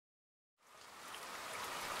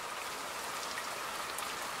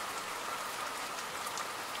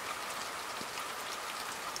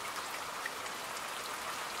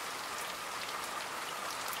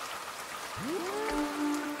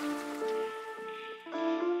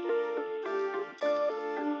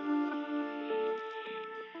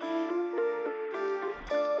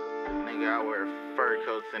I wear fur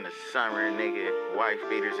coats in the summer, nigga, wife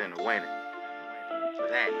beaters in the winter.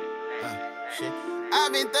 Shit.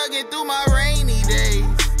 I've been thugging through my rainy days,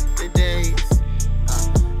 the days.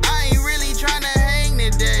 I ain't really tryna hang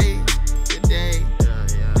today.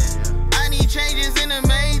 I need changes in a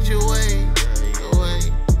major way.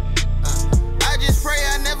 I just pray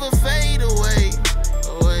I never fade away.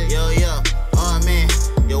 Yo, oh man.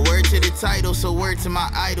 Yo, word to the title, so word to my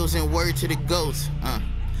idols and word to the ghosts.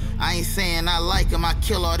 I ain't saying I like them, I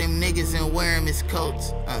kill all them niggas and wear them as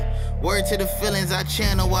coats. Word to the feelings I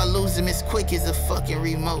channel while losing as quick as a fucking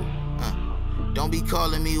remote. Don't be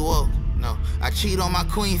calling me woke, no. I cheat on my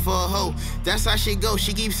queen for a hoe. That's how she go,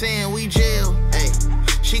 she keeps saying we jail. Hey,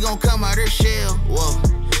 she gon' come out her shell, whoa.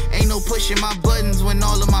 Ain't no pushing my buttons when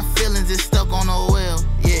all of my feelings is stuck on a well,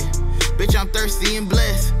 yeah. Bitch, I'm thirsty and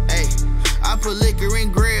blessed, hey. I put liquor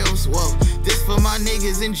in grills, whoa. This for my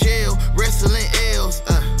niggas in jail, wrestling L's,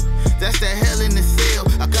 that's that hell in the cell.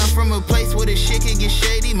 I come from a place where the shit can get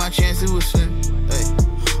shady, my chances was slim, hey.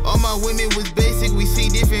 All my women was basic, we see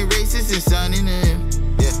different races and signing them,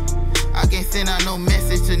 yeah. I can't send out no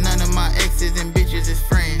message to none of my exes and bitches as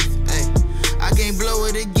friends, hey. I can't blow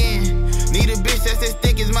it again, need a bitch that's as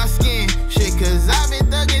thick as my skin, shit, cause I've been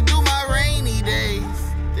thugging through my rainy days,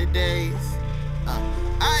 the days.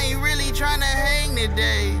 I ain't really tryna hang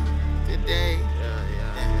today.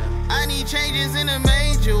 I need changes in a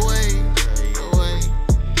major way.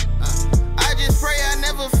 I just pray I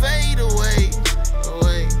never fade away.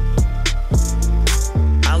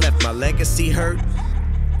 I left my legacy hurt,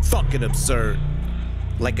 fucking absurd.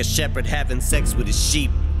 Like a shepherd having sex with his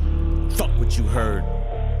sheep. Fuck what you heard.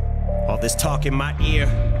 All this talk in my ear,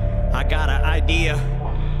 I got an idea.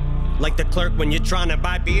 Like the clerk when you're trying to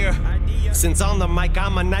buy beer. Since on the mic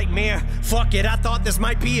I'm a nightmare. Fuck it, I thought this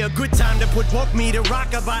might be a good time to put woke me to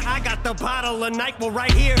rockabye. I got the bottle of NyQuil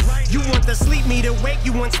right here. You want the sleep me to wake,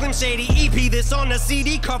 you want Slim Shady EP. This on the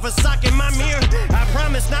CD cover sock in my mirror. I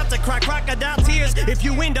promise not to cry crocodile tears if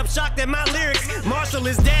you end up shocked at my lyrics. Marshall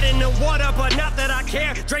is dead in the water, but not that I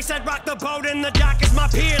care. Dre said rock the boat and the dock is my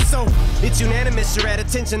peer. So it's unanimous, you're at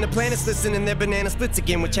attention. The planets listening, their banana splits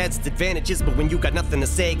again, which has its advantages. But when you got nothing to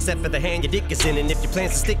say except for the hand your dick is in, and if your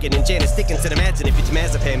plans are sticking and Janet's sticking to the imagine if your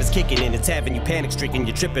temazepam is kicking in, it's having you panic stricken.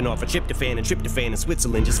 You're tripping off a tryptophan and tryptophan in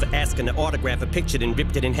Switzerland just for asking to autograph a picture, then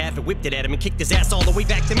ripped it in half and whipped it at him and kicked his ass all the way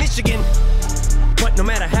back to Michigan. But no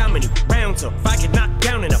matter how many rounds or if I get knocked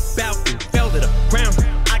down in a bout and fell to the ground,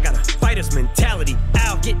 I got a fighter's mentality.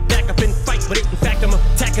 I'll get back up and fight with it. In fact, I'm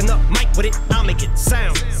attacking the mic with it. I'll make it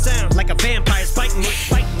sound like a vampire's biting it.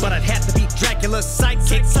 But I'd have to be Dracula's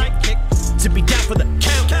sidekick to be down for the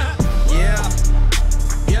count. Yeah.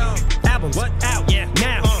 Yo, albums, what out? Yeah,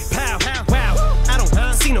 now, pow, wow. I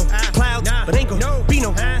don't see no clouds, but ain't gon' be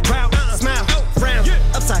no crowd. Smile, frown,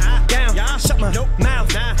 upside down. Shut my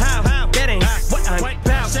mouth. How? That ain't what I'm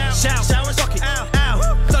about. Shout, fuck it, ow,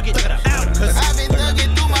 thug it out. I've been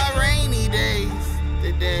thugging through my rainy days,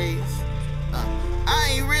 the days.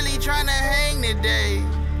 I ain't really tryna hang today.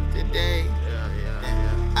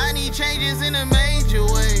 I need changes in a major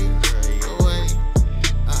way.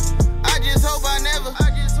 I just hope I never.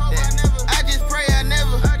 I just pray I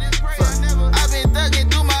never. I've been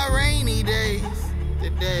thugging through my rainy days, the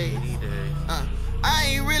days. I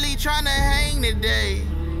ain't really tryna hang today.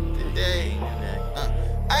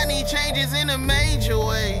 I need changes in a major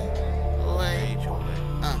way.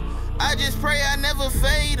 I just pray I never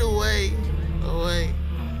fade away.